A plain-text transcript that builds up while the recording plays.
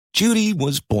Judy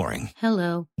was boring.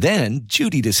 Hello. Then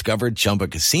Judy discovered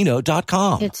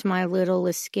ChumbaCasino.com. It's my little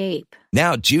escape.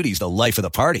 Now Judy's the life of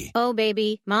the party. Oh,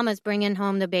 baby, mama's bringing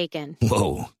home the bacon.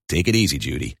 Whoa, take it easy,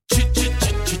 Judy.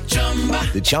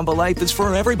 The Chumba life is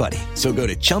for everybody. So go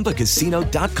to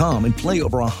ChumbaCasino.com and play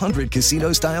over 100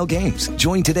 casino-style games.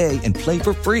 Join today and play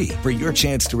for free for your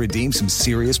chance to redeem some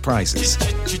serious prizes.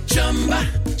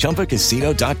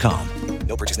 ChumbaCasino.com.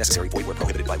 No purchase necessary. Void where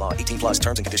prohibited by law. 18 plus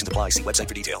terms and conditions apply. See website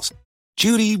for details.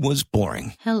 Judy was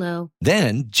boring. Hello.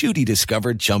 Then Judy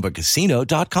discovered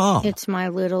ChumbaCasino.com. It's my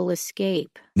little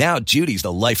escape. Now Judy's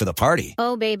the life of the party.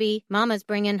 Oh, baby, mama's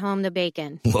bringing home the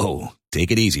bacon. Whoa,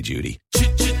 take it easy, Judy.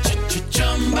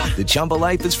 The Chumba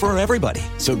life is for everybody.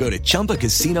 So go to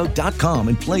ChumbaCasino.com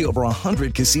and play over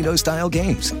 100 casino-style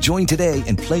games. Join today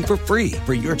and play for free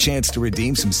for your chance to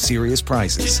redeem some serious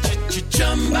prizes.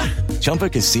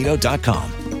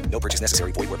 ChumbaCasino.com. No purchase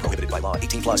necessary. Void where prohibited by law.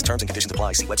 18 plus terms and conditions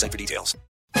apply. See website for details.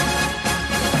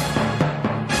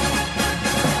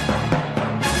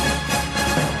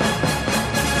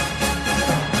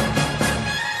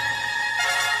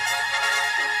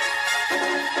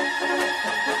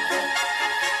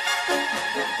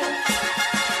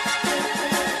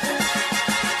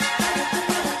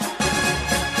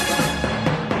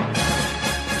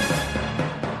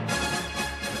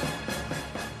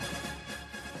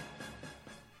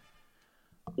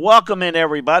 Welcome in,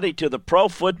 everybody, to the Pro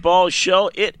Football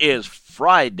Show. It is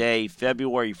Friday,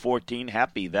 February 14.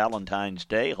 Happy Valentine's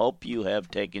Day. Hope you have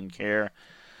taken care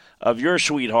of your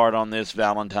sweetheart on this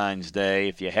Valentine's Day.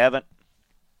 If you haven't,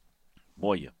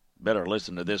 boy, you better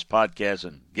listen to this podcast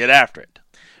and get after it.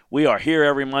 We are here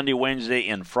every Monday, Wednesday,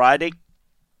 and Friday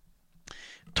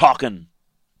talking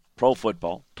pro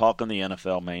football, talking the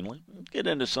NFL mainly. Get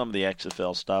into some of the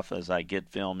XFL stuff as I get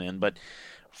film in, but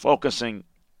focusing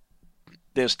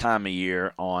this time of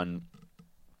year on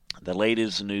the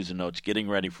latest news and notes, getting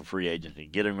ready for free agency,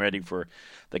 getting ready for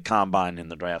the combine and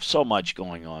the draft. So much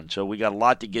going on. So we got a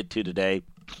lot to get to today.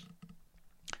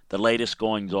 The latest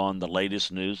goings on, the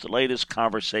latest news, the latest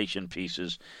conversation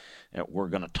pieces that we're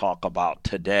going to talk about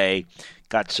today.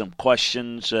 Got some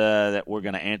questions that we're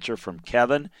going to answer from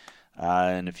Kevin.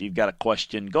 And if you've got a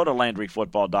question, go to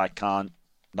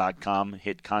LandryFootball.com,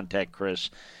 hit Contact Chris.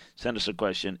 Send us a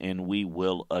question, and we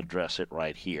will address it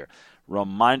right here.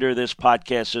 Reminder, this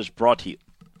podcast is brought to you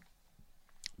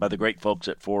by the great folks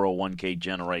at 401k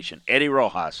Generation. Eddie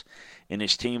Rojas and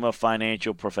his team of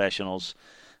financial professionals,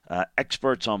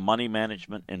 experts on money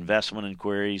management, investment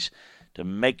inquiries, to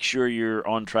make sure you're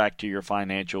on track to your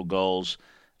financial goals.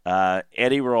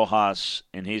 Eddie Rojas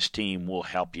and his team will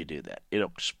help you do that. It'll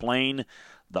explain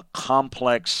the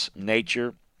complex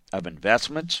nature of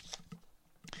investments,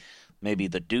 maybe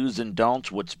the do's and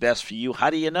don'ts, what's best for you.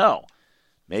 How do you know?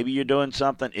 Maybe you're doing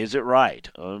something. Is it right?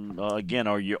 Again,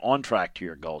 are you on track to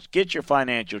your goals? Get your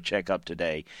financial checkup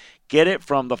today. Get it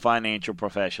from the financial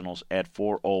professionals at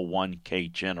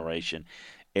 401k Generation.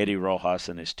 Eddie Rojas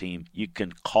and his team. You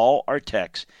can call or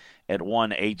text at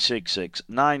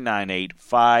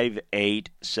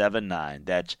 1-866-998-5879.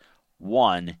 That's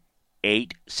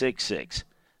 1-866-998-5879.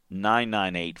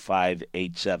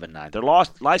 998-5879. They're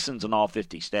licensed in all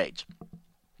 50 states.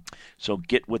 So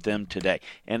get with them today.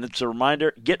 And it's a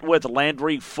reminder, get with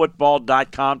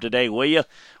LandryFootball.com today, will you?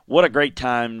 What a great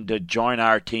time to join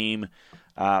our team.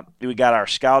 We got our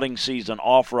scouting season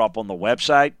offer up on the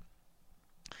website.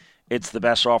 It's the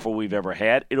best offer we've ever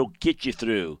had. It'll get you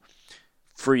through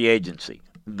free agency,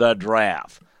 the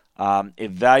draft,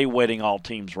 evaluating all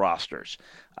teams' rosters,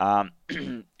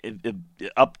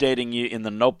 updating you in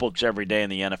the notebooks every day in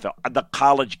the NFL, the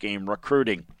college game,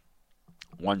 recruiting.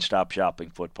 One-stop shopping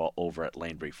football over at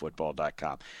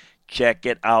LandryFootball.com. Check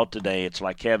it out today. It's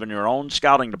like having your own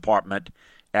scouting department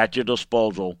at your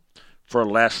disposal for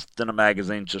less than a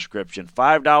magazine subscription.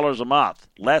 $5 a month,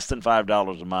 less than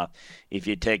 $5 a month if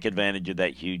you take advantage of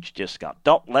that huge discount.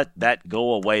 Don't let that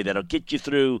go away. That'll get you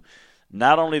through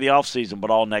not only the offseason,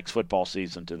 but all next football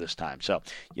season to this time. So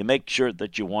you make sure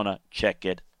that you want to check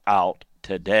it out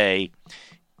today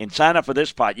and sign up for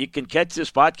this pod. You can catch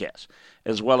this podcast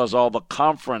as well as all the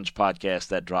conference podcasts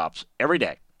that drops every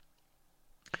day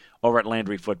over at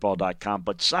LandryFootball.com.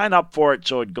 But sign up for it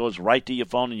so it goes right to your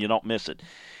phone and you don't miss it.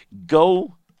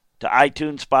 Go to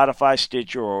iTunes, Spotify,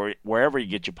 Stitcher, or wherever you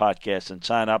get your podcasts and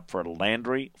sign up for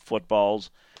Landry Football's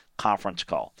conference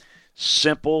call.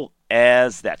 Simple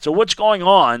as that. So what's going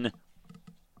on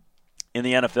in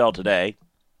the NFL today?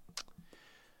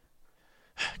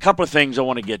 A couple of things I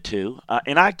want to get to.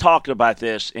 And I talked about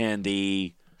this in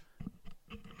the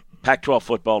Pac-12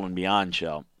 Football and Beyond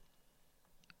show.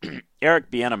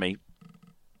 Eric Bieniemy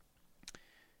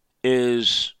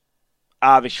is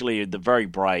obviously the very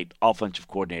bright offensive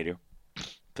coordinator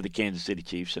for the Kansas City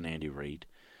Chiefs and Andy Reid.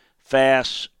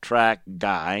 Fast track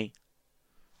guy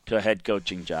to a head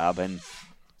coaching job, and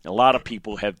a lot of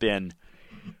people have been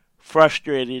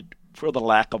frustrated for the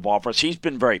lack of offers. He's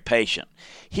been very patient.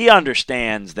 He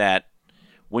understands that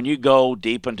when you go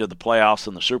deep into the playoffs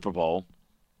and the Super Bowl,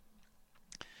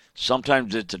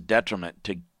 sometimes it's a detriment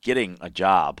to getting a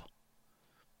job,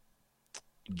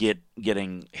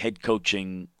 getting head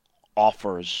coaching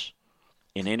offers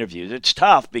in interviews. It's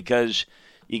tough because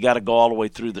you got to go all the way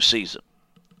through the season.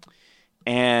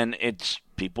 And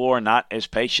people are not as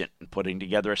patient in putting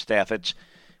together a staff.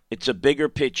 It's a bigger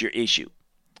picture issue.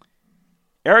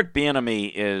 Eric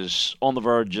Bieniemy is on the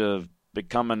verge of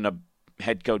becoming a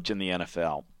head coach in the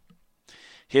NFL.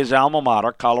 His alma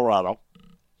mater, Colorado,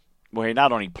 where he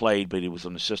not only played, but he was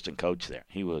an assistant coach there.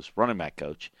 He was running back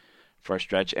coach for a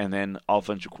stretch and then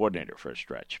offensive coordinator for a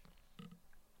stretch.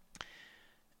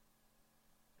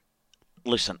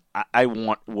 Listen, I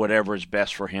want whatever is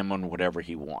best for him and whatever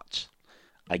he wants.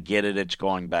 I get it, it's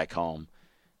going back home.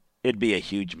 It'd be a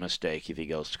huge mistake if he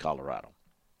goes to Colorado.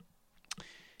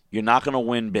 You're not going to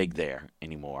win big there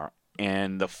anymore.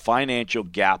 And the financial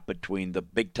gap between the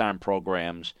big-time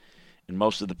programs and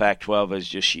most of the Pac-12 is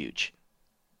just huge.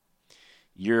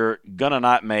 You're going to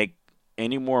not make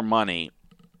any more money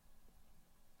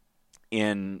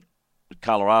in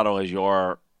Colorado as you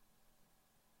are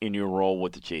in your role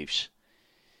with the Chiefs.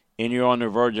 And you're on the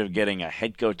verge of getting a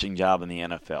head coaching job in the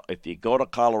NFL. If you go to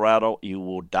Colorado, you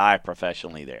will die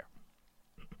professionally there.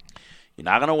 You're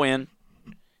not going to win,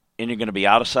 and you're going to be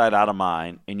out of sight, out of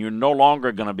mind, and you're no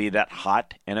longer going to be that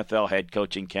hot NFL head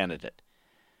coaching candidate.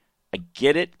 I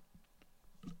get it.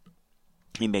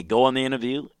 He may go on the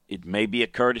interview. It may be a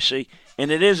courtesy, and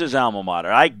it is his alma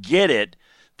mater. I get it.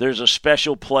 There's a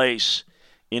special place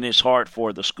in his heart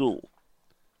for the school.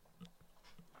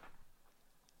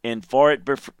 And far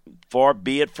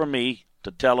be it from me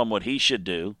to tell him what he should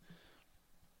do.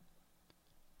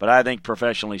 But I think,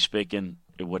 professionally speaking,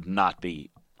 it would not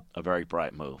be a very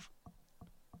bright move.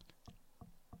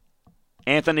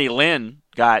 Anthony Lynn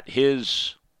got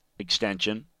his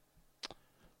extension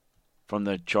from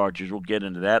the Chargers. We'll get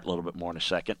into that a little bit more in a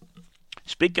second.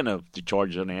 Speaking of the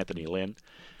Chargers and Anthony Lynn,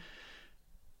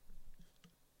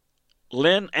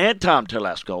 Lynn and Tom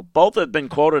Telesco both have been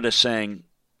quoted as saying,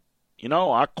 you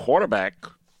know, our quarterback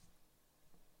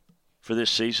for this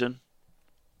season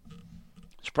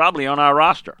is probably on our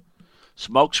roster.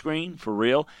 Smokescreen, for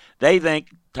real. They think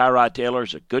Tyrod Taylor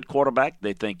is a good quarterback.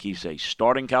 They think he's a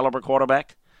starting caliber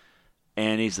quarterback,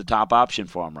 and he's the top option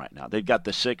for them right now. They've got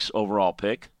the 6th overall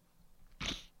pick.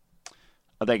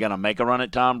 Are they going to make a run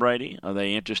at Tom Brady? Are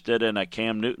they interested in a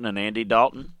Cam Newton and Andy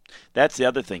Dalton? That's the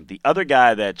other thing. The other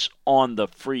guy that's on the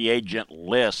free agent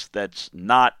list that's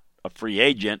not a free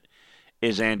agent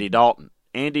is Andy Dalton.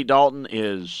 Andy Dalton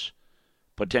is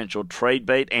potential trade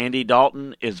bait. Andy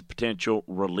Dalton is potential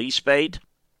release bait.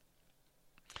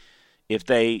 If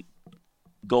they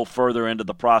go further into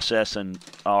the process and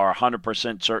are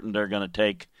 100% certain they're going to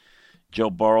take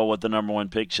Joe Burrow with the number 1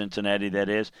 pick, Cincinnati that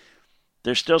is,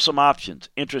 there's still some options,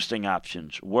 interesting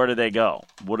options. Where do they go?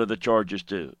 What do the Chargers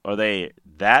do? Are they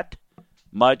that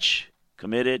much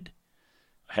committed,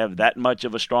 have that much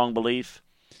of a strong belief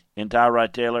in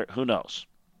Tyrod Taylor? Who knows?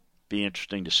 Be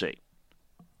interesting to see.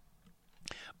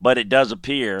 But it does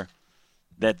appear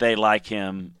that they like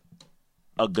him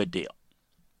a good deal.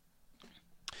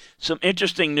 Some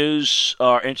interesting news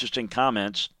or interesting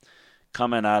comments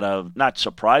coming out of, not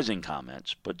surprising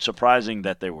comments, but surprising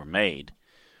that they were made.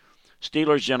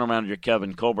 Steelers general manager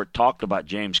Kevin Colbert talked about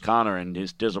James Conner and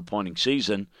his disappointing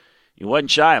season. He wasn't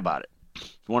shy about it.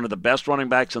 One of the best running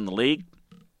backs in the league.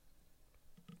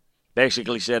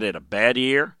 Basically said he had a bad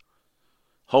year.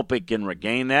 Hope he can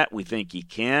regain that. We think he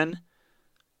can.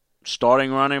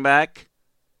 Starting running back.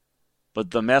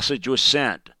 But the message was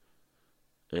sent.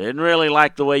 They didn't really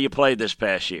like the way you played this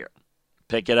past year.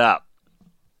 Pick it up.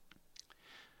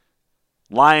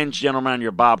 Lions general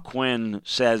manager Bob Quinn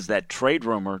says that trade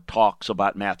rumor talks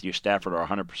about Matthew Stafford are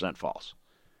 100% false.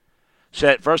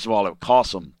 Said, first of all, it would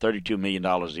cost them $32 million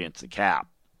against the cap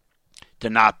to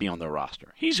not be on their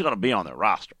roster. He's going to be on their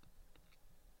roster.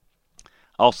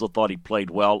 Also thought he played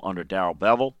well under Darrell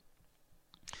Bevell.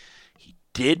 He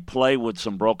did play with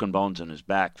some broken bones in his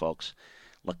back, folks.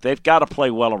 Look, they've got to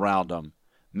play well around him.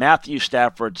 Matthew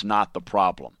Stafford's not the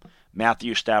problem.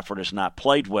 Matthew Stafford has not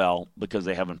played well because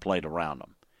they haven't played around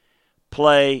him.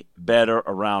 Play better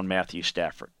around Matthew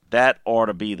Stafford. That ought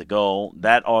to be the goal.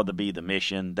 That ought to be the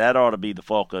mission. That ought to be the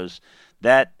focus.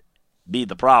 That be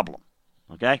the problem.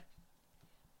 Okay?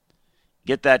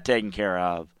 Get that taken care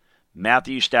of.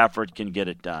 Matthew Stafford can get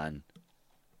it done.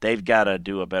 They've got to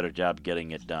do a better job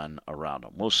getting it done around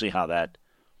him. We'll see how that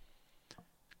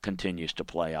continues to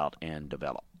play out and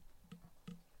develop.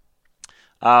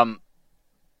 The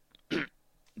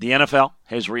NFL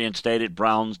has reinstated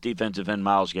Browns defensive end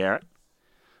Myles Garrett.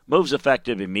 Move's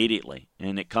effective immediately,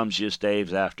 and it comes just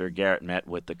days after Garrett met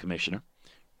with the commissioner,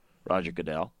 Roger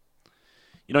Goodell.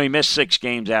 You know, he missed 6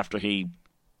 games after he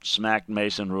smacked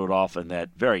Mason Rudolph in that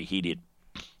very heated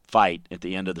fight at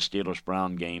the end of the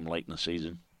Steelers-Brown game late in the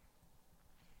season.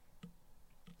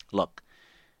 Look,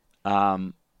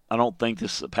 I don't think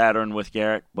this is a pattern with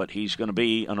Garrett, but he's going to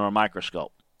be under a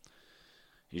microscope.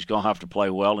 He's going to have to play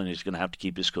well, and he's going to have to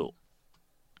keep his cool.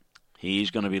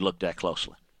 He's going to be looked at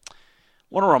closely. I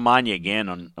want to remind you again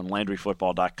on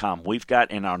LandryFootball.com, we've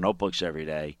got in our notebooks every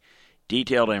day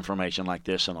detailed information like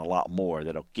this and a lot more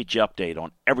that'll get you updated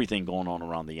on everything going on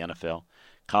around the NFL,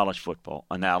 college football,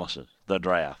 analysis, the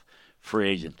draft, free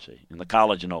agency, in the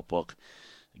college notebook.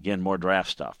 Again, more draft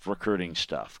stuff, recruiting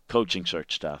stuff, coaching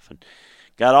search stuff. And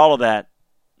got all of that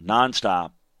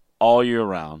nonstop all year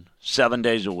round, 7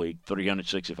 days a week,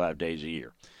 365 days a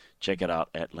year. Check it out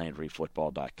at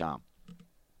LandryFootball.com.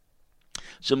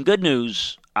 Some good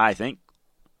news, I think,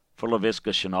 for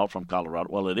Laviska Shenault from Colorado.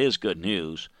 Well, it is good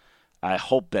news. I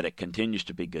hope that it continues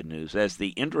to be good news. As the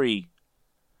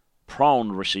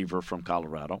injury-prone receiver from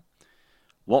Colorado,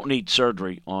 won't need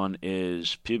surgery on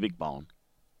his pubic bone.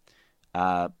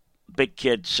 Big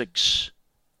kid, 6'2",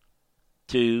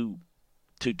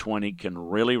 220, can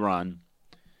really run,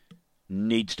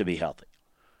 needs to be healthy.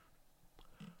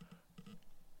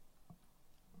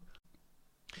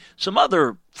 Some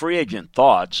other free agent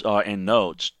thoughts and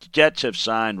notes. The Jets have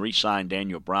re-signed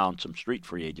Daniel Brown, some street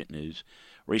free agent news.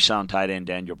 Re-signed tight end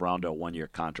Daniel Brown to a 1-year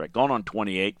contract. Going on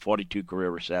 28, 42 career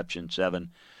receptions,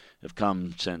 7 have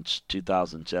come since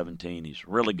 2017. He's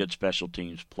a really good special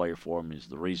teams player for him. He's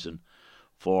the reason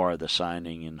for the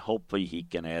signing, and hopefully he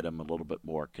can add him a little bit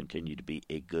more, continue to be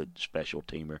a good special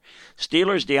teamer.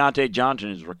 Steelers' Deontay Johnson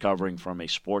is recovering from a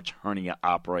sports hernia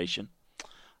operation.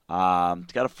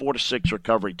 It's got a 4 to 6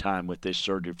 recovery time with this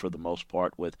surgery for the most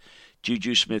part, with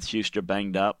Juju Smith-Schuster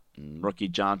banged up. And rookie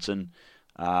Johnson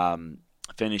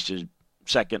finished his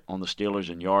second on the Steelers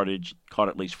in yardage, caught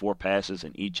at least 4 passes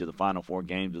in each of the final 4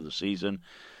 games of the season.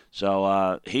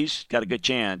 So he's got a good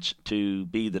chance to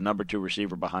be the number 2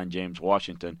 receiver behind James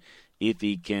Washington if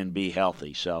he can be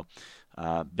healthy. So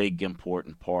big,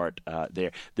 important part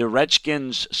there. The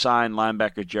Redskins signed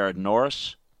linebacker Jared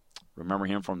Norris. Remember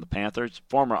him from the Panthers.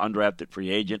 Former undrafted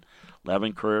free agent,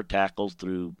 11 career tackles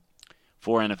through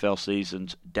 4 NFL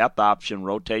seasons. Depth option,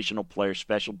 rotational player,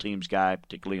 special teams guy,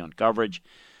 particularly on coverage.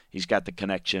 He's got the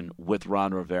connection with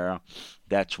Ron Rivera.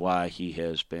 That's why he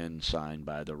has been signed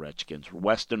by the Redskins.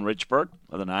 Weston Richburg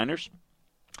of the Niners.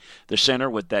 The center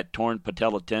with that torn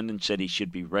patella tendon said he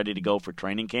should be ready to go for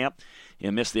training camp.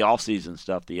 He'll miss the offseason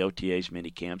stuff, the OTAs,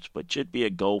 mini camps, but should be a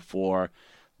go for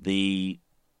the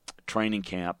training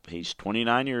camp. He's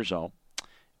 29 years old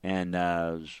and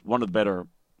one of the better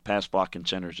pass blocking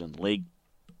centers in the league.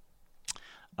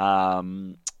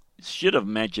 Should have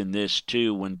mentioned this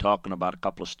too when talking about a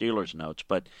couple of Steelers notes,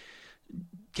 but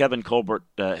Kevin Colbert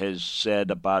has said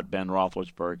about Ben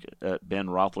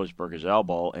Roethlisberger's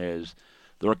elbow is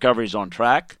the recovery's on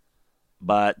track,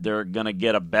 but they're going to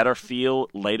get a better feel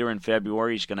later in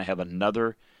February. He's going to have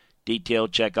another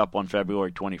detailed checkup on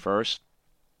February 21st.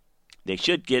 They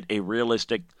should get a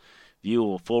realistic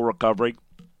view of full recovery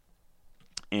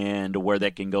and where they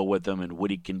can go with him and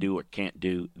what he can do or can't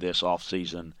do this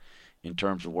offseason in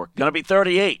terms of work. Going to be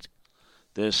 38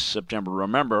 this September.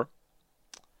 Remember,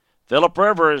 Phillip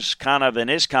Rivers kind of in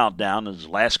his countdown in his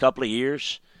last couple of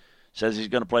years. Says he's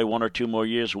going to play 1 or 2 more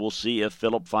years. We'll see if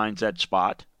Phillip finds that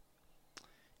spot.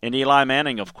 And Eli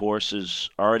Manning, of course, has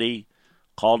already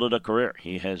called it a career.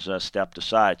 He has stepped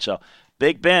aside. So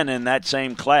Big Ben in that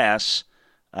same class,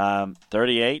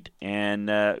 38,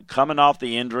 and coming off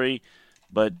the injury,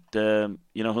 but who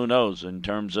knows in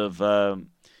terms of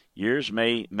years,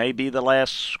 may be the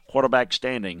last quarterback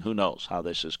standing. Who knows how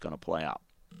this is going to play out.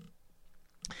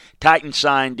 Titans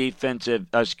signed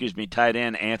tight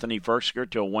end Anthony Firkser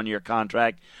to a 1-year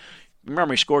contract.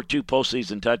 Remember, he scored 2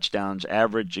 postseason touchdowns,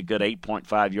 averaged a good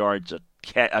 8.5 yards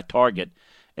a target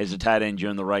as a tight end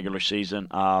during the regular season.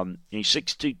 He's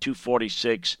 6'2",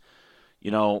 246,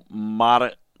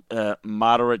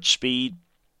 moderate speed.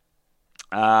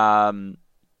 I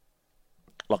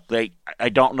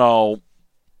don't know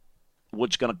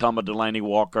what's going to come of Delanie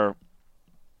Walker.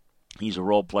 He's a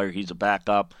role player. He's a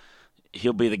backup.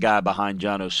 He'll be the guy behind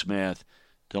Jonnu Smith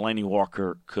Delanie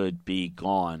Walker could be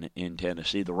gone in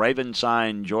Tennessee. The Ravens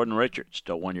signed Jordan Richards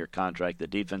to a one-year contract. The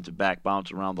defensive back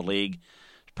bounced around the league.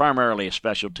 He's primarily a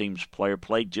special teams player.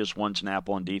 Played just one snap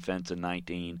on defense in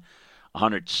 19,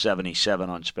 177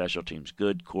 on special teams.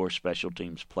 Good core special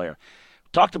teams player.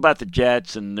 Talked about the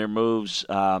Jets and their moves.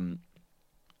 They're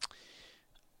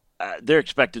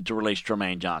expected to release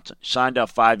Tremaine Johnson. Signed a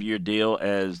 5-year deal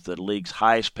as the league's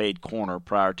highest-paid corner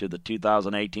prior to the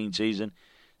 2018 season.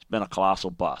 It's been a colossal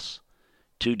bust.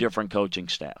 2 different coaching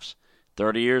staffs.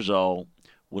 30 years old,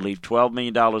 will leave $12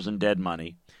 million in dead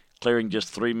money, clearing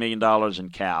just $3 million in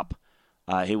cap.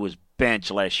 He was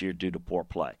benched last year due to poor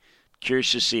play.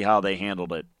 Curious to see how they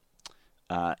handled it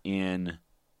in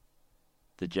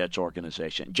the Jets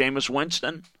organization. Jameis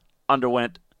Winston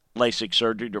underwent LASIK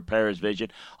surgery to repair his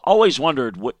vision. Always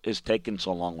wondered what is taking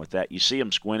so long with that. You see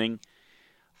him squinting.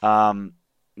 Now,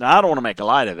 I don't want to make a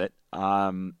light of it.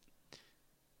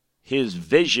 His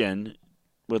vision,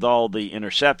 with all the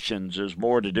interceptions, is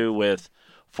more to do with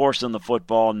forcing the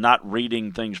football, not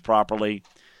reading things properly.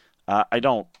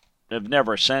 I've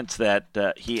never sensed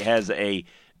that he has a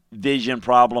vision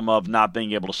problem of not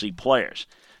being able to see players.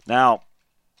 Now,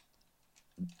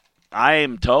 I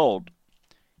am told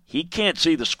he can't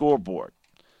see the scoreboard.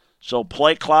 So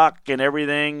play clock and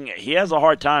everything, he has a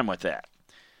hard time with that.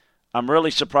 I'm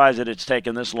really surprised that it's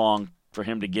taken this long for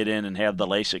him to get in and have the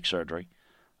LASIK surgery.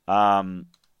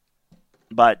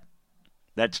 But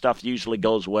that stuff usually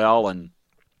goes well, and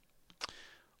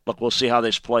look, we'll see how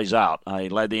this plays out. He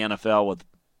led the NFL with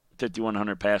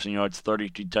 5,100 passing yards,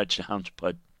 32 touchdowns,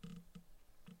 but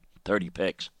 30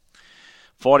 picks.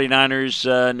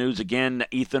 49ers news again,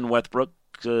 Ethan Westbrook,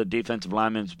 defensive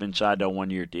lineman, has been signed to a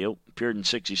one-year deal. Appeared in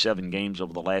 67 games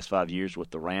over the last 5 years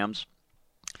with the Rams,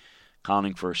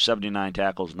 accounting for 79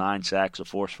 tackles, 9 sacks, a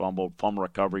forced fumble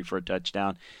recovery for a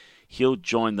touchdown. He'll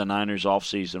join the Niners'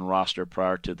 offseason roster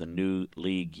prior to the new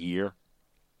league year.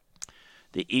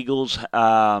 The Eagles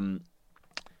have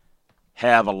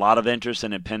a lot of interest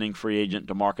in impending free agent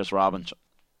Demarcus Robinson.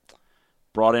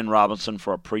 Brought in Robinson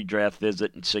for a pre-draft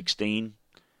visit in 2016.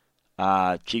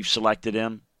 Chiefs selected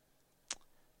him.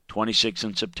 26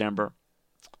 in September.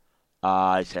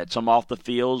 He's had some off the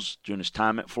fields during his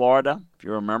time at Florida, if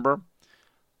you remember.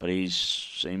 But he's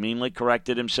seemingly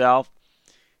corrected himself.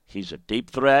 He's a deep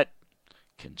threat,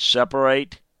 can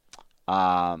separate.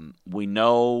 We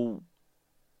know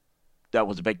that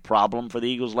was a big problem for the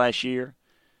Eagles last year.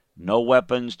 No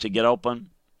weapons to get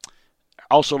open.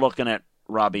 Also looking at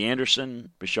Robbie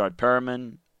Anderson, Rashard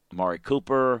Perriman, Amari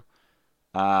Cooper.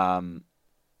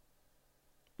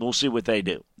 We'll see what they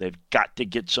do. They've got to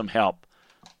get some help.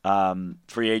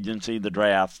 Free agency, the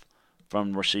draft,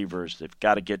 from receivers. They've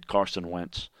got to get Carson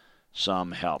Wentz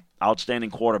some help. Outstanding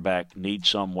quarterback, needs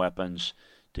some weapons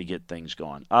to get things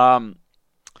going.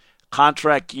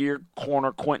 Contract year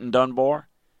corner Quentin Dunbar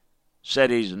said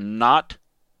he's not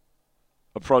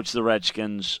approached the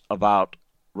Redskins about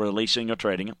releasing or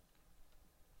trading him.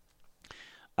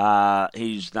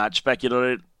 He's not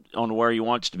speculated on where he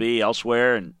wants to be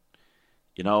elsewhere, and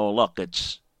look,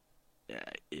 it's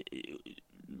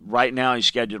right now he's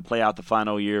scheduled to play out the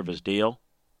final year of his deal.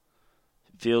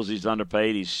 Feels he's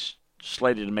underpaid. He's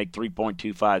slated to make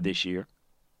 $3.25 this year.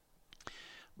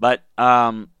 But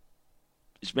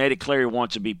he's made it clear he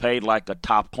wants to be paid like a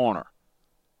top corner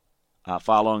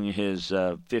following his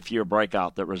fifth-year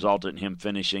breakout that resulted in him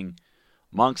finishing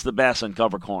amongst the best in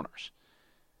cover corners.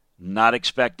 Not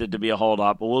expected to be a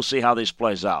holdout, but we'll see how this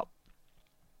plays out.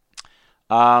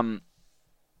 A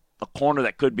corner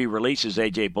that could be released is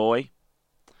A.J. Bowie.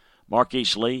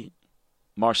 Marquise Lee,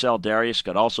 Marcel Darius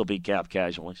could also be cap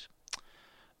casualties.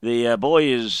 The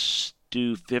Bowie is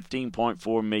due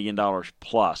 $15.4 million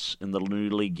plus in the new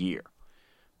league year.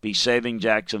 Be saving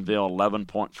Jacksonville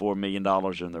 $11.4 million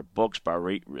in their books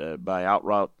by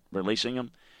outright releasing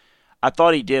him. I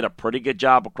thought he did a pretty good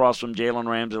job across from Jalen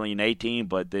Ramsey in 2018,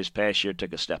 but this past year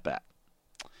took a step back.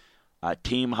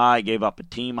 Gave up a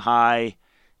team high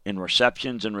in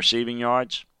receptions and receiving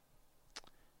yards.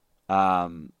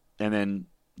 And then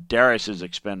Darius is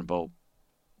expendable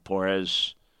for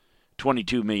his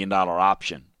 $22 million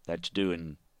option that's due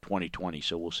in 2020,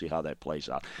 so we'll see how that plays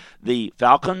out. The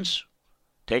Falcons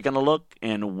taking a look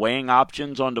and weighing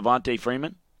options on Devontae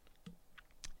Freeman.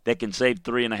 They can save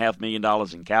 $3.5 million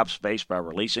in cap space by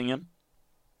releasing him.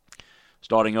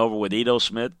 Starting over with Ito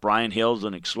Smith, Brian Hill's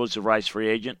an exclusive rights free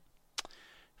agent.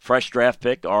 Fresh draft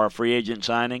pick or a free agent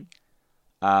signing.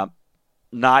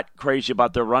 Not crazy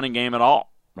about their running game at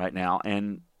all right now,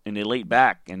 and an elite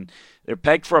back. And they're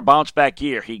pegged for a bounce-back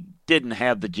year. He didn't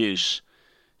have the juice.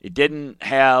 It didn't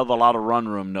have a lot of run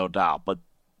room, no doubt, but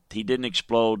he didn't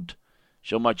explode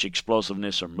show much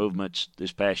explosiveness or movements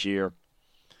this past year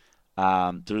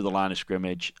through the line of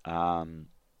scrimmage. But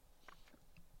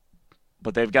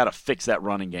they've got to fix that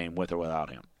running game with or without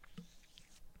him.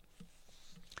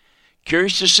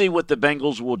 Curious to see what the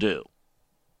Bengals will do,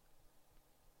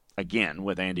 again,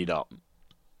 with Andy Dalton.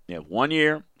 They have 1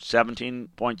 year,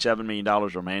 $17.7 million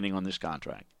remaining on this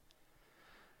contract.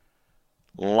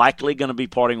 Likely going to be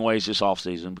parting ways this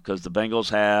offseason because the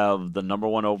Bengals have the number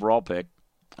 1 overall pick.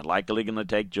 Likely going to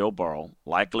take Joe Burrow.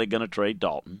 Likely going to trade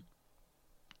Dalton.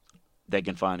 They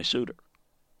can find a suitor.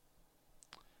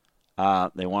 They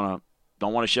don't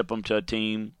want to ship him to a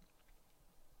team.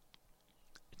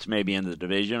 It's maybe in the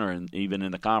division or even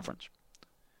in the conference.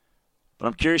 But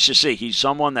I'm curious to see. He's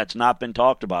someone that's not been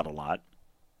talked about a lot.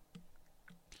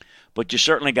 But you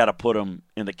certainly got to put him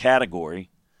in the category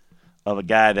of a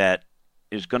guy that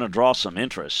is going to draw some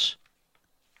interest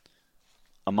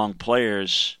among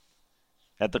players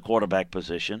at the quarterback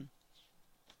position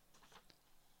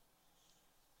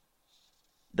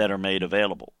that are made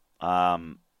available.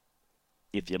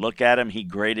 If you look at him, he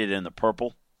graded in the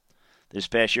purple this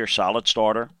past year, solid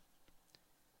starter.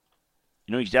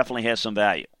 You know, he definitely has some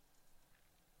value.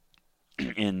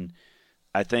 And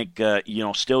I think,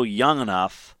 still young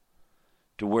enough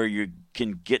to where you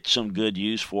can get some good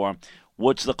use for him.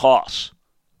 What's the cost?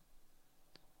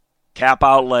 Cap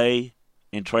outlay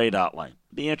and trade outlay.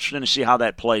 Be interesting to see how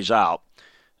that plays out.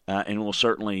 And we'll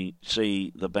certainly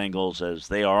see the Bengals as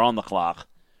they are on the clock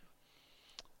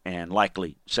and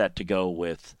likely set to go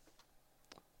with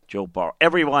Joe Burrow.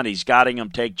 Everybody's guiding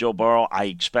him take Joe Burrow. I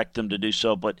expect them to do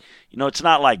so, but it's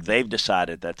not like they've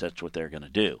decided that that's what they're going to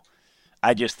do.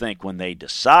 I just think when they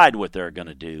decide what they're going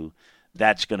to do,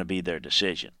 that's going to be their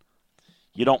decision.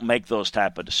 You don't make those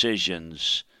type of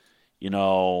decisions,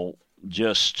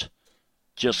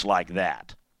 just like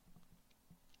that.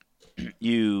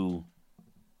 You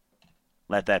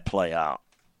let that play out.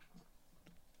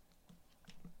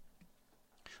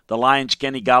 The Lions'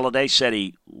 Kenny Golladay said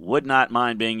he would not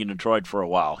mind being in Detroit for a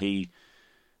while. He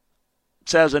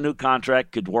says a new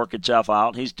contract could work itself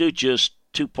out. He's due just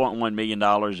 $2.1 million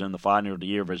in the final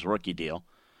year of his rookie deal.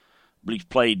 But he's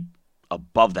played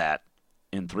above that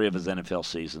in 3 of his NFL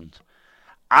seasons.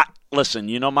 Listen,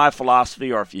 you know my philosophy,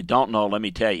 or if you don't know, let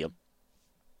me tell you.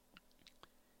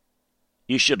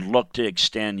 You should look to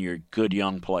extend your good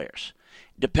young players.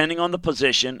 Depending on the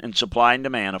position and supply and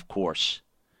demand, of course.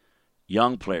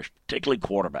 Young players, particularly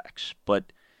quarterbacks.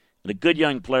 But a good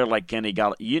young player like Kenny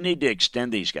Golladay, you need to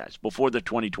extend these guys before the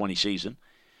 2020 season.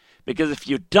 Because if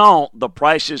you don't, the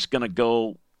price is going to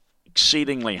go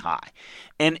exceedingly high.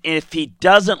 And if he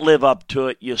doesn't live up to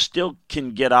it, you still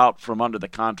can get out from under the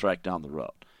contract down the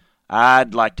road.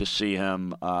 I'd like to see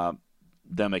them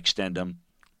extend him.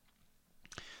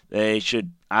 They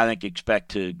should, I think,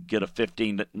 expect to get a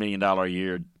 $15 million a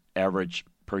year average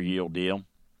per year deal.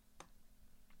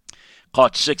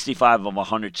 Caught 65 of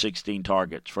 116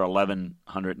 targets for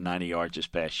 1,190 yards this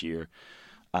past year.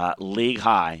 League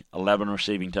high, 11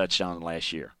 receiving touchdowns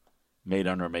last year. Made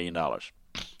under $1 million.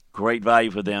 Great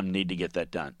value for them. Need to get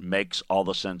that done. Makes all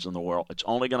the sense in the world.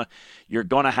 You're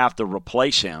going to have to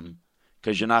replace him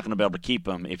because you're not going to be able to keep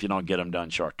him if you don't get him done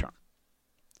short term.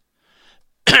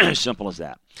 Simple as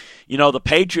that. The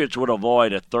Patriots would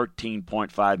avoid a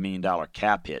 $13.5 million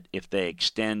cap hit if they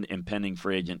extend impending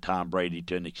free agent Tom Brady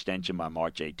to an extension by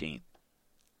March 18th.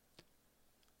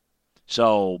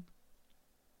 So,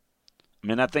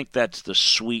 I think that's the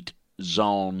sweet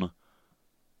zone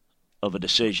of a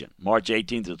decision. March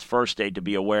 18th is the first date to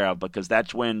be aware of because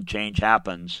that's when change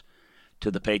happens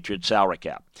to the Patriots salary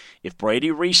cap. If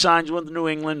Brady re-signs with New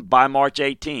England by March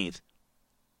 18th,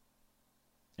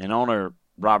 and owner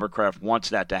Robert Kraft wants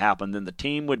that to happen, then the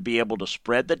team would be able to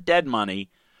spread the dead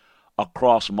money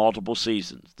across multiple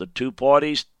seasons. The two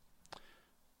parties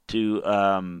to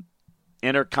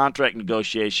enter contract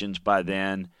negotiations by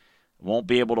then won't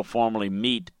be able to formally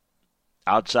meet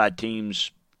outside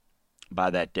teams by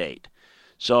that date.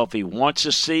 So if he wants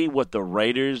to see what the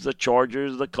Raiders, the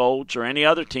Chargers, the Colts, or any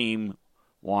other team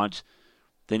wants,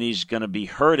 then he's going to be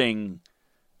hurting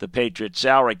the Patriots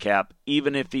salary cap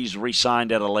even if he's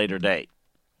re-signed at a later date.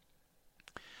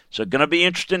 So going to be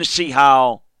interesting to see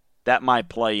how that might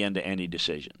play into any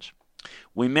decisions.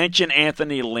 We mentioned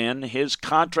Anthony Lynn. His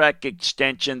contract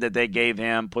extension that they gave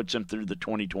him puts him through the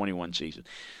 2021 season.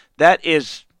 That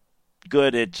is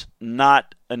good. It's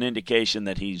not an indication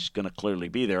that he's going to clearly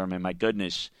be there. My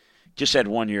goodness, just had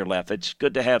 1 year left. It's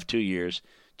good to have 2 years.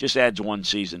 Just adds one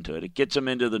season to it. It gets him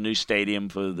into the new stadium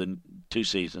for the 2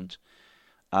 seasons.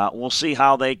 We'll see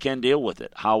how they can deal with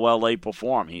it, how well they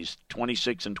perform. He's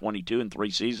 26 and 22 in 3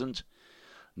 seasons.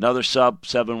 Another sub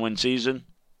 7-win season,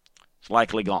 it's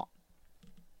likely gone.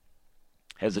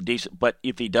 Has a decent, but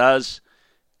if he does,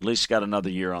 at least got another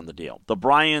year on the deal. The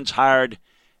Bryans hired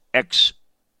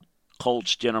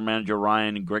ex-Colts general manager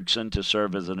Ryan Grigson to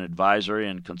serve as an advisory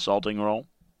and consulting role.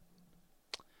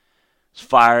 He's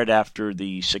fired after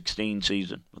the 16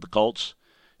 season with the Colts.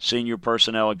 Senior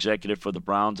personnel executive for the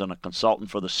Browns and a consultant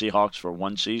for the Seahawks for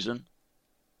one season.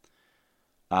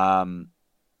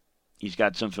 He's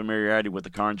got some familiarity with the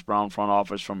Carnes-Brown front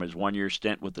office from his one-year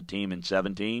stint with the team in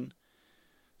 17.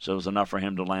 So it was enough for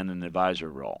him to land an advisory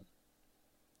role.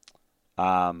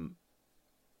 The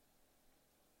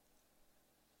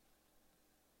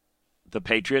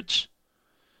Patriots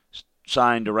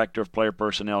signed Director of Player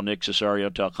Personnel Nick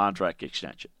Caserio to a contract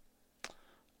extension.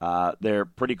 They're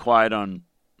pretty quiet on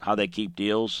how they keep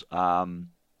deals.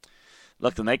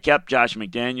 Look, and they kept Josh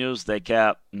McDaniels. They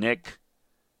kept Nick.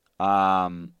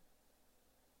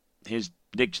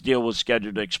 Nick's deal was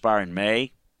scheduled to expire in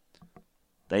May.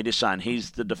 They just signed.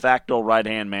 He's the de facto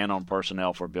right-hand man on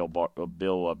personnel for Bill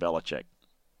Belichick.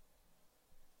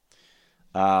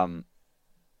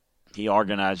 He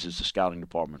organizes the scouting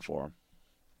department for him.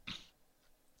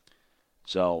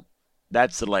 So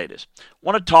that's the latest. I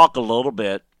want to talk a little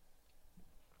bit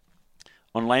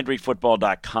on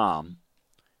LandryFootball.com.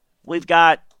 We've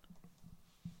got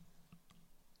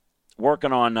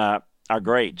working on our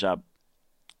grades,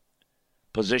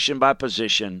 position by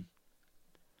position,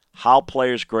 how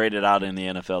players graded out in the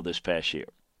NFL this past year.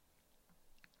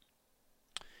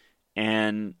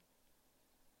 And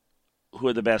who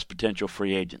are the best potential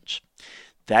free agents.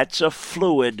 That's a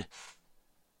fluid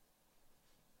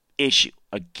issue.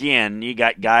 Again, you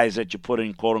got guys that you put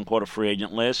in quote-unquote a free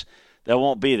agent list that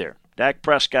won't be there. Dak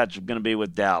Prescott's going to be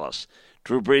with Dallas.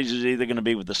 Drew Brees is either going to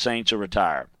be with the Saints or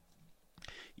retire.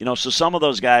 So some of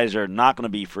those guys are not going to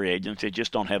be free agents. They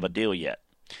just don't have a deal yet.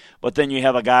 But then you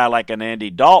have a guy like an Andy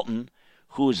Dalton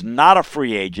who's not a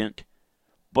free agent,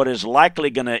 but is likely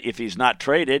going to, if he's not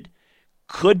traded,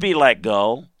 could be let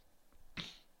go.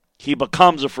 He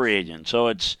becomes a free agent. So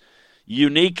it's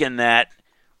unique in that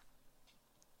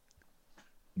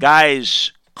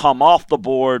guys come off the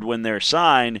board when they're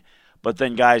signed, but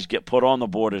then guys get put on the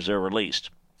board as they're released.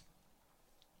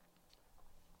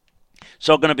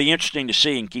 So going to be interesting to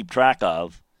see and keep track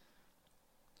of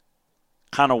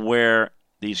kind of where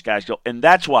these guys go. And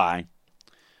that's why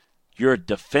your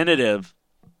definitive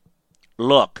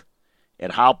look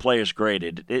at how players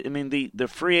graded. I mean, the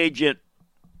free agent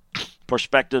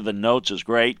perspective and notes is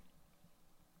great.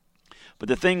 But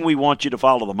the thing we want you to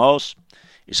follow the most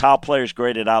is how players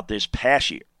graded out this past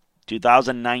year,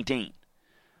 2019.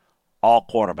 All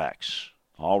quarterbacks.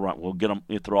 All right, we'll get them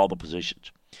through all the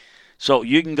positions. So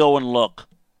you can go and look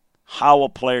how a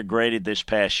player graded this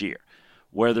past year,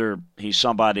 whether he's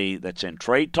somebody that's in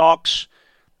trade talks,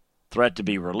 threat to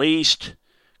be released,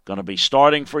 going to be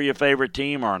starting for your favorite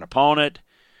team or an opponent,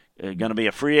 going to be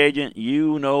a free agent.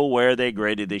 You know where they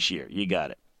graded this year. You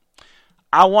got it.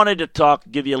 I wanted to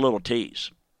give you a little tease.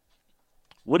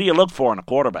 What do you look for in a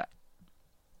quarterback?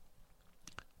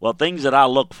 Well, things that I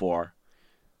look for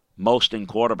most in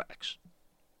quarterbacks.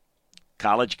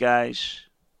 College guys,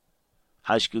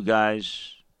 high school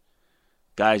guys,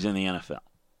 guys in the NFL.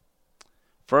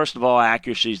 First of all,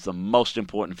 accuracy is the most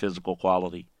important physical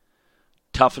quality.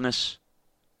 Toughness,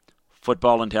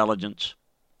 football intelligence,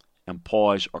 and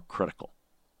poise are critical.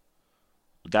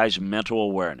 The guy's mental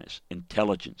awareness,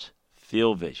 intelligence,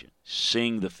 field vision,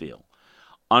 seeing the field,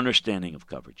 understanding of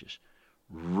coverages,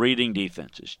 reading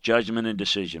defenses, judgment and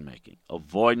decision-making,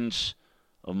 avoidance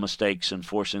of mistakes and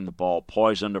forcing the ball,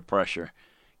 poise under pressure,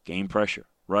 game pressure,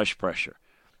 rush pressure,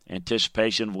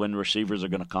 anticipation of when receivers are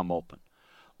going to come open,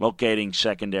 locating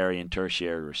secondary and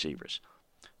tertiary receivers.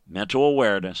 Mental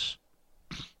awareness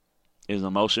is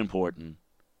the most important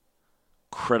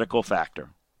critical factor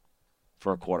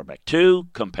for a quarterback. 2,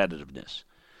 competitiveness.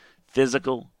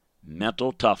 Physical,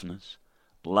 mental toughness,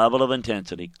 level of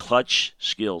intensity, clutch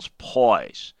skills,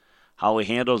 poise, how he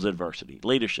handles adversity,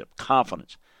 leadership,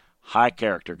 confidence. High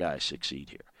character guys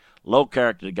succeed here. Low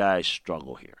character guys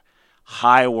struggle here.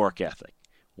 High work ethic.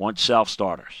 Want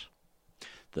self-starters.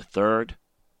 The 3rd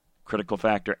critical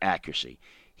factor, accuracy.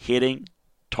 Hitting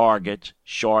targets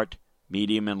short,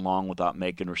 medium, and long without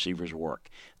making receivers work.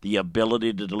 The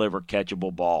ability to deliver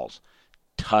catchable balls.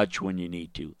 Touch when you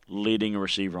need to. Leading a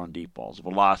receiver on deep balls.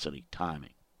 Velocity,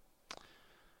 timing.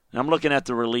 And I'm looking at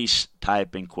the release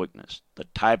type and quickness. The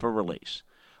type of release.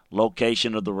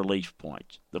 Location of the release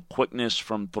points. The quickness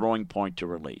from throwing point to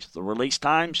release. The release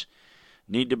times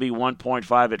need to be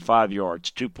 1.5 at 5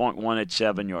 yards, 2.1 at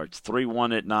 7 yards,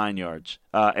 3.1 at 9 yards,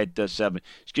 at 7.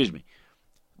 Excuse me.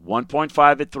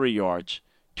 1.5 at 3 yards,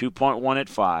 2.1 at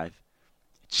 5,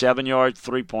 7 yards,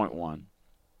 3.1,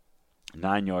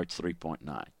 9 yards,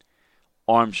 3.9.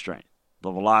 Arm strength,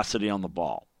 the velocity on the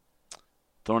ball,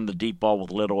 throwing the deep ball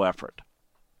with little effort,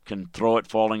 can throw it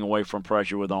falling away from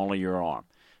pressure with only your arm.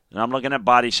 And I'm looking at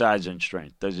body size and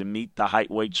strength. Does he meet the height,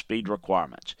 weight, speed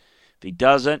requirements? If he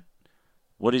doesn't,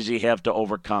 what does he have to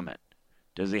overcome it?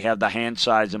 Does he have the hand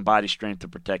size and body strength to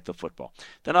protect the football?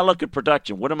 Then I look at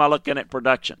production. What am I looking at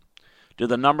production? Do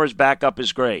the numbers back up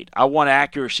his grade? I want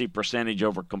accuracy percentage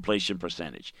over completion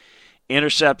percentage.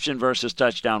 Interception versus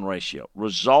touchdown ratio.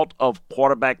 Result of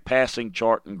quarterback passing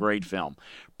chart and grade film.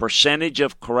 Percentage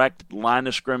of correct line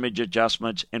of scrimmage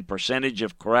adjustments and percentage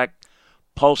of correct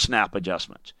post-snap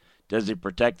adjustments. Does he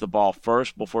protect the ball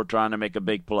first before trying to make a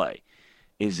big play?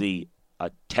 Is he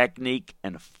a technique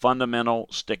and fundamental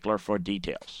stickler for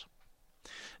details?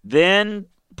 Then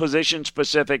position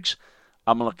specifics,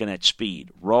 I'm looking at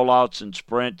speed, rollouts and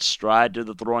sprints, stride to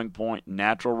the throwing point,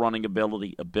 natural running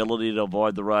ability, ability to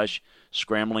avoid the rush,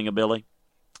 scrambling ability,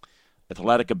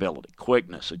 athletic ability,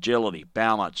 quickness, agility,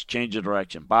 balance, change of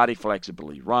direction, body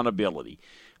flexibility, run ability,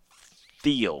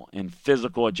 feel, and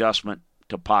physical adjustment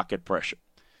to pocket pressure.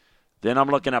 Then I'm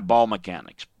looking at ball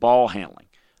mechanics, ball handling,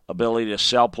 ability to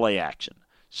sell play action,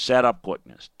 setup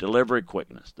quickness, delivery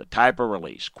quickness, the type of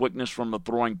release, quickness from the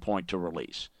throwing point to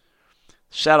release.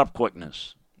 Setup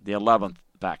quickness, the 11th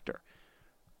factor.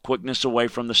 Quickness away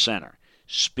from the center,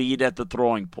 speed at the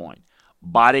throwing point,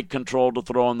 body control to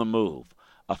throw on the move,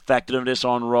 effectiveness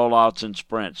on rollouts and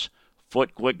sprints,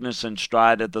 foot quickness and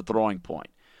stride at the throwing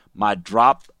point. My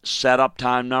drop setup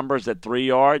time numbers at 3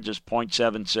 yards is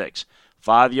 0.76,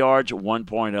 5 yards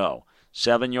 1.0,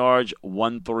 7 yards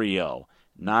 1.30,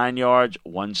 9 yards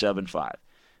 1.75.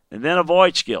 And then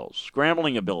avoid skills,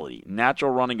 scrambling ability,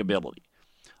 natural running ability,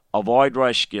 avoid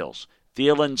rush skills,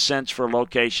 feel and sense for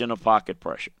location of pocket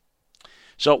pressure.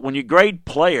 So when you grade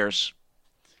players,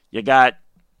 you got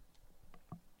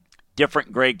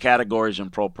different grade categories in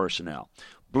pro personnel.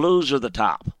 Blues are the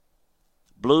top.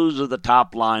 Blues are the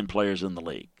top line players in the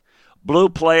league. Blue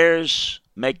players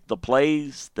make the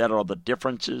plays that are the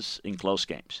differences in close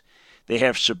games. They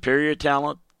have superior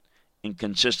talent and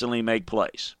consistently make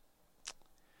plays.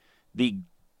 The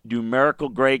numerical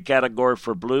grade category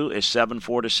for blue is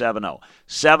 7.4 to 7.0.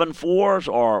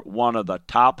 7.4s are one of the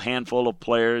top handful of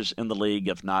players in the league,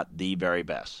 if not the very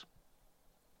best.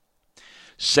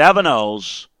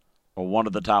 7.0s are one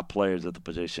of the top players at the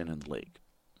position in the league.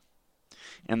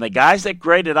 And the guys that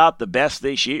graded out the best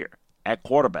this year at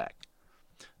quarterback,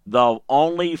 the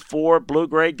only 4 blue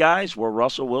grade guys were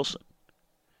Russell Wilson,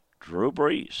 Drew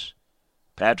Brees,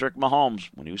 Patrick Mahomes,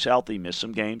 when he was healthy, missed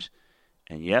some games,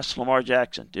 and yes, Lamar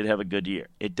Jackson did have a good year.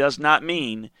 It does not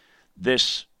mean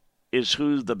this is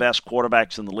who's the best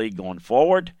quarterbacks in the league going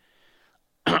forward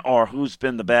or who's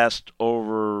been the best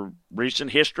over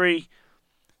recent history.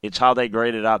 It's how they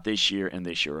graded out this year and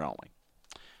this year only.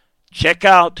 Check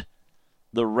out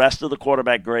the rest of the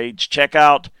quarterback grades. Check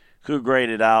out who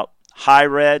graded out high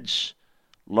reds,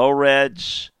 low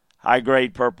reds, high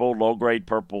grade purple, low grade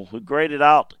purple, who graded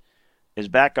out as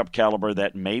backup caliber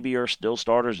that maybe are still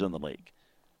starters in the league,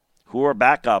 who are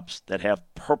backups that have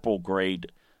purple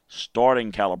grade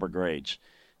starting caliber grades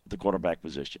at the quarterback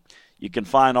position. You can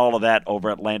find all of that over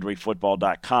at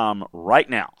LandryFootball.com right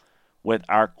now with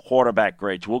our quarterback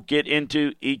grades. We'll get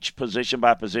into each position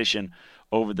by position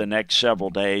over the next several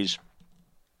days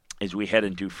as we head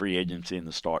into free agency and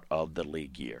the start of the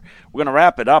league year. We're going to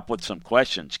wrap it up with some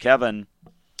questions. Kevin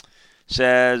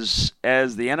says,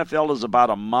 as the NFL is about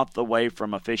a month away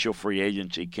from official free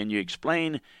agency, can you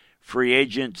explain free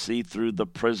agency through the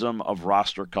prism of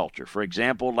roster culture? For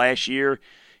example, last year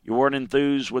you weren't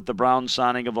enthused with the Browns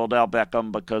signing of Odell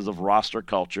Beckham because of roster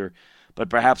culture, but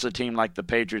perhaps a team like the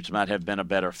Patriots might have been a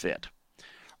better fit.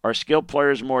 Are skilled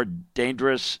players more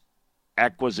dangerous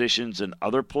acquisitions than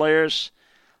other players?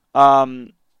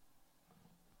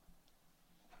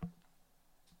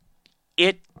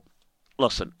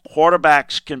 Listen,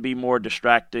 quarterbacks can be more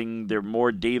distracting. They're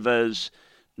more divas.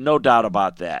 No doubt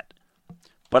about that.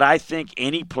 But I think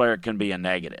any player can be a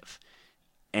negative.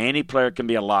 Any player can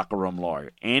be a locker room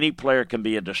lawyer. Any player can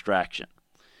be a distraction.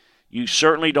 You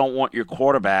certainly don't want your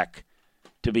quarterback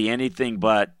to be anything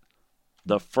but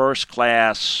the first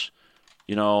class,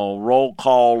 roll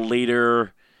call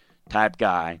leader type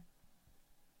guy.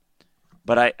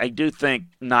 But I do think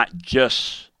not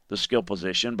just the skill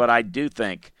position, but I do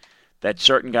think that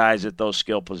certain guys at those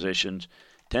skill positions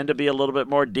tend to be a little bit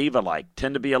more diva-like,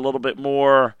 tend to be a little bit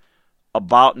more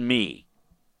about me.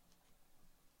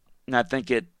 And I think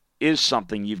it is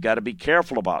something you've got to be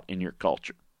careful about in your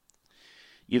culture.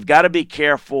 You've got to be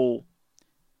careful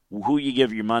who you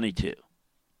give your money to.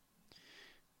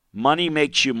 Money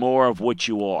makes you more of what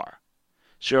you are.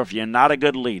 So if you're not a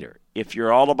good leader, if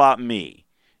you're all about me,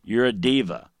 you're a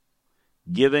diva,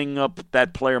 giving up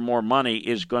that player more money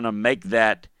is going to make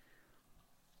that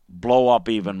blow up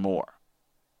even more.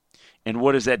 And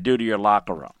what does that do to your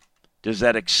locker room? Does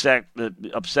that upset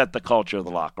the culture of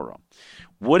the locker room?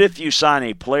 What if you sign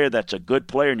a player that's a good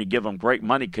player and you give him great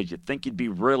money because you think he'd be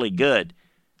really good?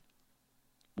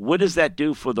 What does that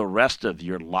do for the rest of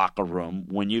your locker room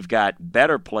when you've got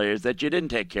better players that you didn't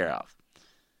take care of?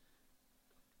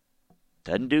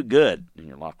 Doesn't do good in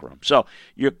your locker room. So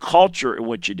your culture and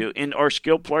what you do. Are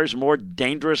skill players more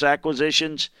dangerous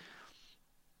acquisitions?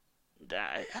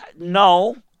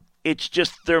 No. It's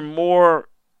just they're more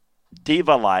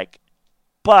diva-like.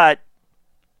 But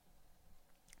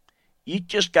you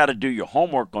just got to do your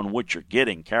homework on what you're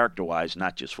getting character-wise,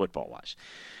 not just football-wise.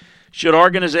 Should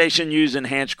organization use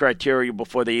enhanced criteria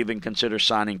before they even consider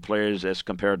signing players as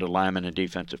compared to linemen and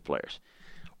defensive players?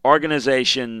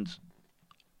 Organizations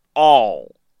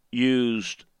all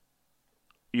use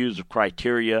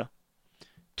criteria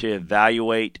to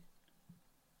evaluate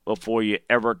before you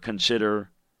ever consider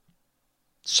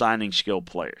signing skilled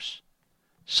players,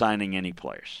 signing any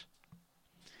players.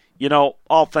 You know,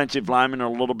 offensive linemen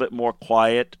are a little bit more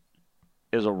quiet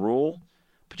as a rule,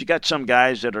 but you got some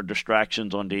guys that are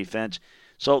distractions on defense.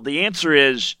 So the answer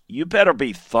is you better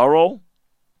be thorough,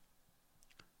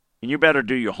 and you better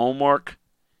do your homework.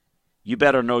 You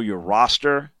better know your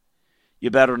roster. You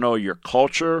better know your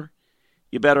culture.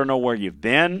 You better know where you've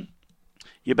been.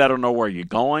 You better know where you're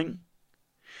going.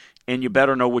 And you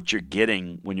better know what you're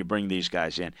getting when you bring these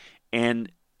guys in.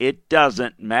 And it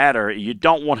doesn't matter. You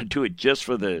don't want to do it just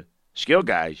for the skill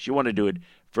guys. You want to do it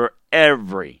for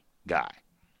every guy.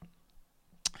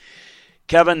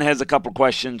 Kevin has a couple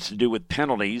questions to do with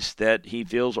penalties that he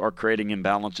feels are creating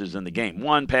imbalances in the game.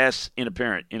 One, pass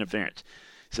interference.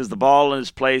 Says the ball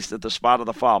is placed at the spot of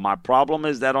the foul. My problem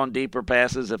is that on deeper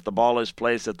passes, if the ball is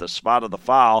placed at the spot of the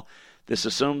foul, this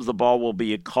assumes the ball will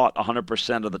be caught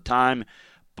 100% of the time,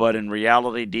 but in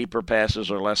reality, deeper passes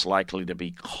are less likely to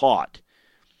be caught.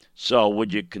 So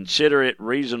would you consider it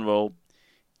reasonable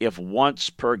if once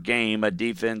per game a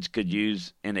defense could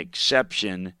use an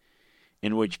exception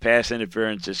in which pass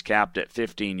interference is capped at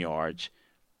 15 yards,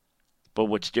 but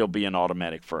would still be an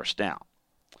automatic first down?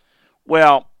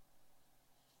 Well,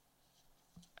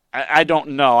 I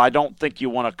don't know. I don't think you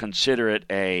want to consider it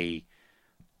a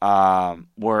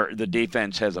where the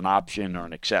defense has an option or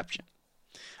an exception.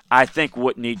 I think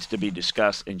what needs to be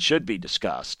discussed and should be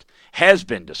discussed, has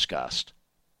been discussed,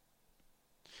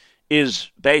 is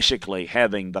basically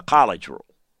having the college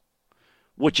rule,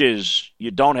 which is you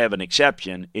don't have an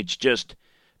exception. It's just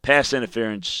pass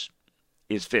interference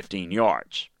is 15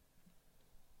 yards.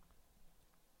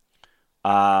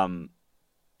 You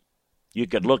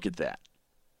could look at that.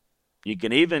 You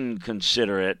can even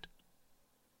consider it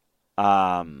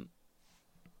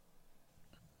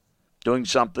doing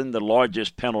something, the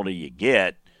largest penalty you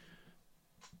get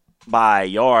by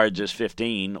yards is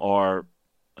 15, or,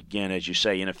 again, as you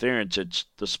say, interference, it's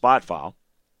the spot foul.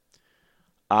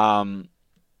 You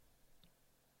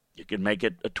could make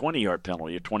it a 20-yard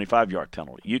penalty, a 25-yard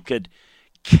penalty. You could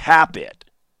cap it.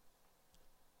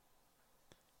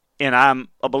 And I'm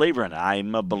a believer in it.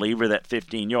 I'm a believer that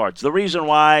 15 yards. The reason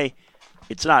why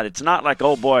it's not like,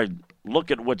 oh, boy,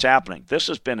 look at what's happening. This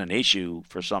has been an issue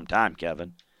for some time,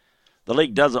 Kevin. The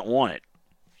league doesn't want it.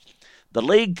 The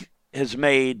league has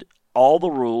made all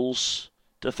the rules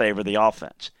to favor the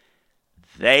offense.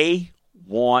 They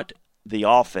want the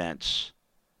offense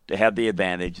to have the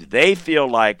advantage. They feel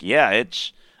like, yeah,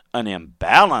 it's an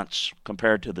imbalance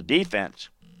compared to the defense,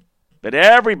 but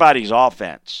everybody's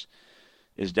offense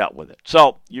is dealt with it.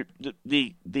 So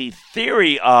the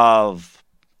theory of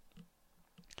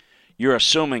you're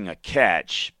assuming a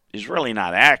catch is really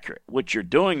not accurate. What you're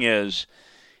doing is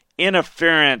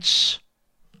interference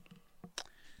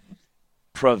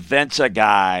prevents a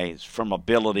guy from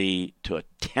ability to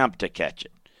attempt to catch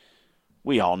it.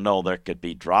 We all know there could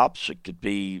be drops.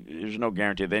 There's no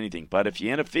guarantee of anything. But if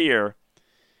you interfere,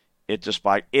 it's a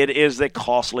spike. It is a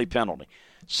costly penalty.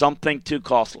 Something too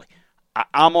costly.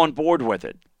 I'm on board with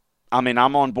it.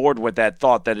 I'm on board with that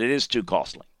thought that it is too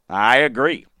costly. I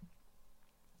agree.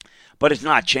 But it's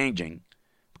not changing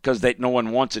because no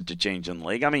one wants it to change in the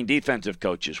league. Defensive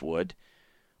coaches would.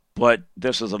 But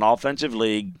this is an offensive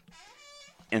league,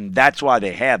 and that's why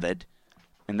they have it,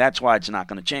 and that's why it's not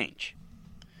going to change.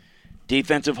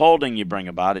 Defensive holding you bring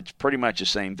about, it's pretty much the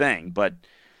same thing. But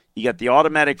you got the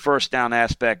automatic first down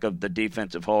aspect of the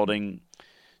defensive holding.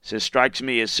 Says, strikes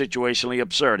me as situationally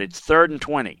absurd. It's 3rd and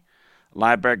 20.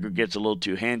 Linebacker gets a little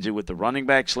too handsy with the running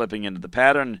back slipping into the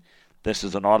pattern. This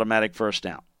is an automatic first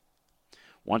down.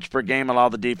 Once per game, allow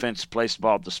the defense to place the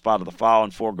ball at the spot of the foul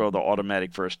and forego the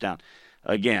automatic first down.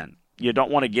 Again, you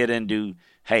don't want to get into,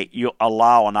 hey, you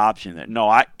allow an option.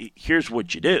 Here's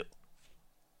what you do.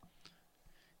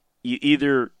 You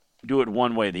either do it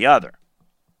one way or the other.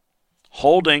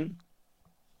 Holding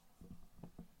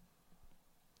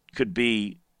could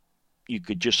be, you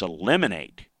could just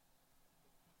eliminate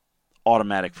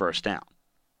automatic first down.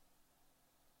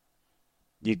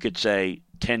 You could say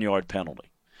 10-yard penalty.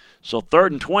 So 3rd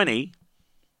and 20,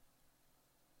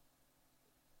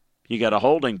 you got a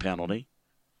holding penalty.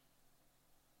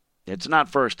 It's not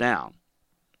first down.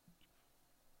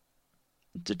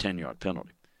 It's a 10-yard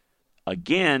penalty.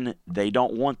 Again, they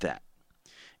don't want that.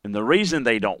 And the reason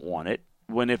they don't want it,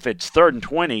 if it's 3rd and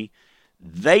 20,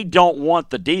 they don't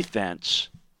want the defense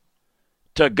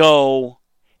to go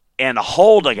and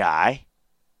hold a guy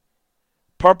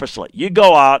purposely. You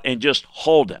go out and just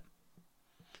hold him.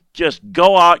 Just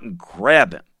go out and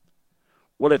grab him.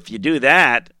 Well, if you do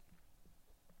that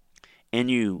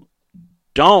and you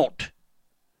don't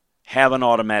have an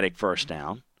automatic first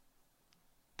down,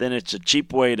 then it's a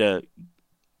cheap way to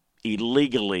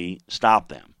illegally stop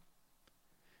them.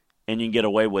 And you can get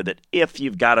away with it if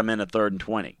you've got them in a 3rd and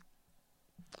 20.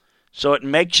 So it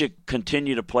makes you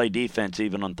continue to play defense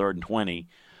even on 3rd and 20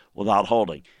 without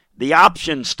holding. The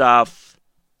option stuff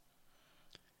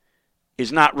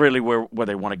is not really where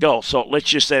they want to go. So let's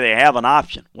just say they have an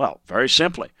option. Well, very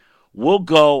simply, we'll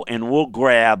go and we'll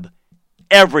grab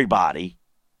everybody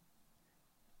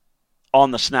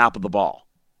on the snap of the ball.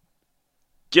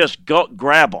 Just go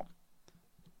grab them.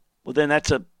 Well, then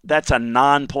that's a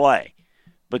non-play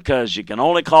because you can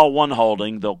only call one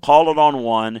holding. They'll call it on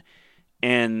one.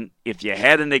 And if you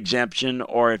had an exemption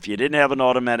or if you didn't have an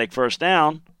automatic first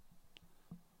down,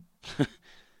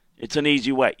 it's an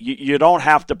easy way. You don't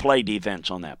have to play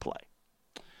defense on that play.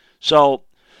 So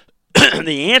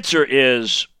the answer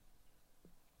is,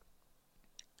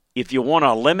 if you want to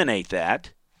eliminate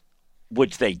that,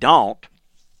 which they don't,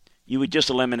 you would just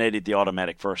eliminate the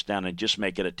automatic first down and just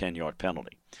make it a 10-yard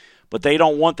penalty. But they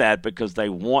don't want that because they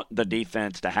want the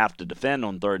defense to have to defend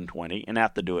on 3rd and 20 and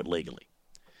have to do it legally.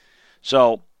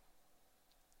 So,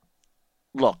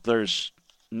 look, there's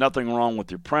nothing wrong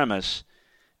with your premise,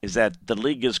 is that the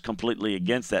league is completely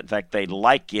against that. In fact, they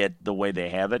like it the way they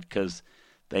have it because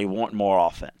they want more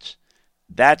offense.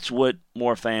 That's what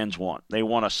more fans want. They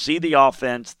want to see the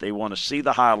offense. They want to see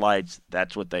the highlights.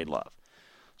 That's what they love.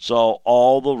 So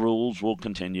all the rules will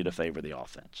continue to favor the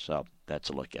offense. So that's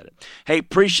a look at it. Hey,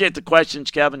 appreciate the questions,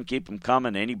 Kevin. Keep them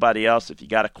coming. Anybody else, if you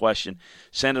got a question,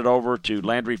 send it over to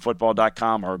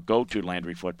LandryFootball.com or go to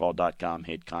LandryFootball.com.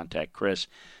 Hit contact Chris.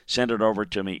 Send it over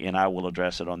to me, and I will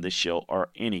address it on this show or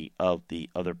any of the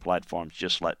other platforms.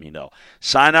 Just let me know.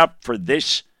 Sign up for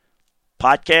this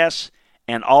podcast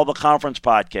and all the conference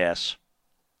podcasts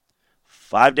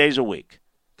 5 days a week.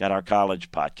 Got our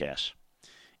college podcasts.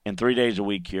 And 3 days a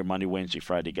week here, Monday, Wednesday,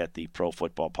 Friday, get the Pro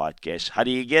Football Podcast. How do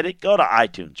you get it? Go to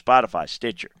iTunes, Spotify,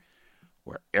 Stitcher,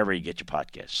 wherever you get your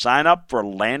podcasts. Sign up for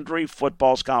Landry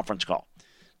Football's conference call.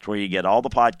 It's where you get all the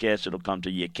podcasts. It'll come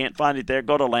to you. You can't find it there.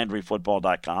 Go to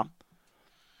LandryFootball.com.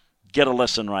 Get a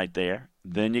listen right there.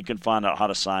 Then you can find out how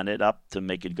to sign it up to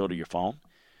make it go to your phone.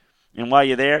 And while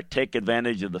you're there, take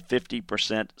advantage of the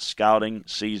 50% scouting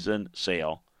season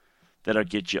sale that'll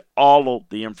get you all of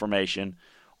the information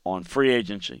on free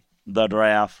agency, the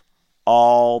draft,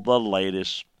 all the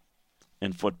latest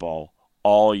in football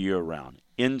all year round.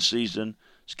 In season,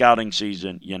 scouting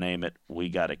season, you name it, we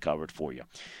got it covered for you.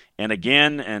 And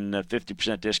again, and the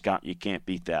 50% discount, you can't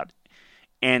beat that.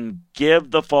 And give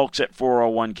the folks at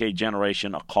 401k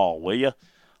Generation a call, will you?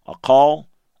 A call,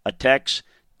 a text.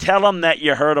 Tell them that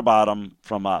you heard about them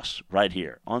from us right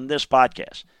here on this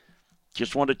podcast.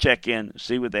 Just want to check in,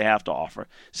 see what they have to offer.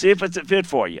 See if it's a fit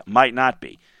for you. Might not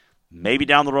be. Maybe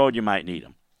down the road you might need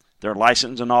them. They're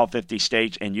licensed in all 50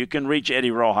 states, and you can reach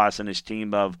Eddie Rojas and his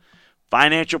team of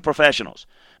financial professionals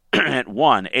at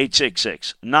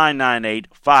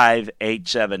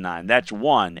 1-866-998-5879. That's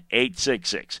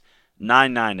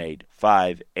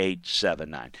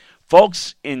 1-866-998-5879.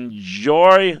 Folks,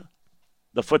 enjoy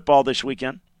the football this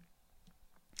weekend.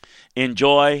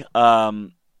 Enjoy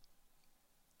the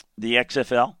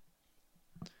XFL.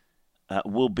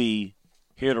 We'll be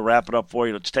here to wrap it up for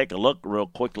you. Let's take a look real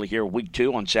quickly here. Week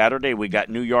 2 on Saturday, we got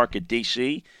New York at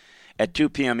D.C. at 2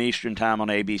 p.m. Eastern Time on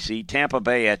ABC. Tampa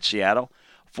Bay at Seattle,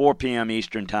 4 p.m.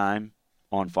 Eastern Time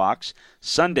on Fox.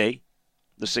 Sunday,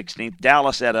 the 16th,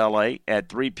 Dallas at L.A. at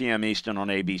 3 p.m. Eastern on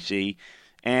ABC.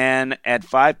 And at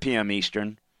 5 p.m.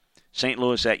 Eastern, St.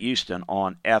 Louis at Houston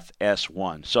on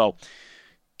FS1. So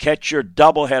catch your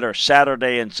doubleheader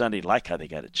Saturday and Sunday. Like how they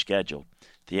got it scheduled.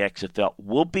 The XFL.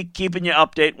 We'll be keeping you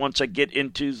updated once I get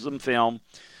into some film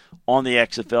on the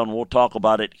XFL, and we'll talk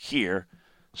about it here.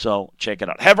 So check it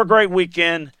out. Have a great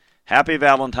weekend. Happy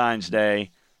Valentine's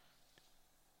Day.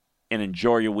 And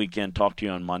enjoy your weekend. Talk to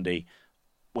you on Monday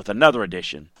with another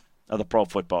edition of the Pro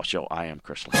Football Show. I am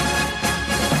Chris Lee.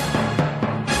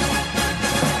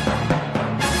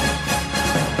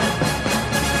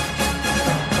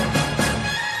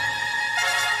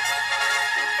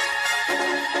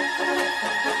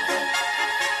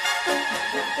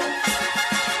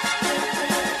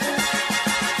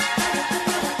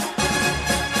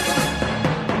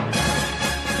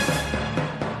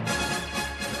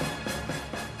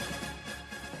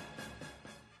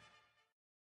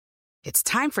 It's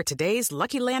time for today's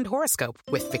Lucky Land horoscope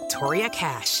with Victoria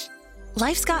Cash.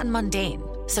 Life's gotten mundane,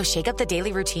 so shake up the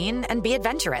daily routine and be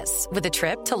adventurous with a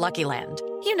trip to Lucky Land.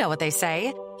 You know what they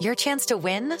say, your chance to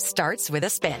win starts with a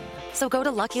spin. So go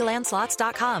to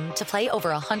LuckyLandSlots.com to play over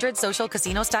 100 social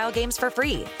casino-style games for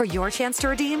free for your chance to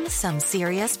redeem some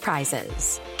serious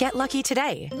prizes. Get lucky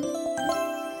today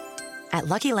at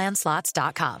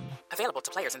LuckyLandSlots.com. Available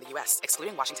to players in the U.S.,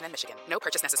 excluding Washington and Michigan. No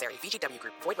purchase necessary. VGW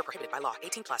Group. Void where prohibited by law.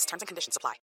 18+. Terms and conditions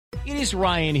apply. It is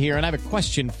Ryan here, and I have a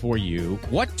question for you.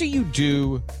 What do you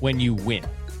do when you win?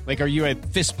 Like, are you a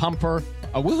fist pumper,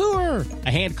 a woohooer, a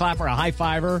hand clapper, a high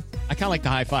fiver? I kind of like the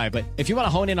high five, but if you want to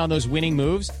hone in on those winning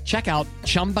moves, check out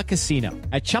Chumba Casino.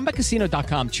 At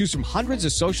ChumbaCasino.com, choose from hundreds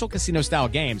of social casino-style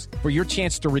games for your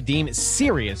chance to redeem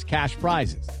serious cash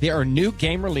prizes. There are new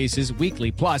game releases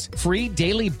weekly, plus free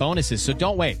daily bonuses, so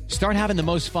don't wait. Start having the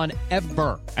most fun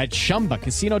ever at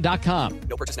ChumbaCasino.com.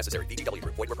 No purchase necessary. VGW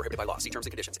Group. Void where prohibited by law. See terms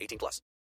and conditions. 18+.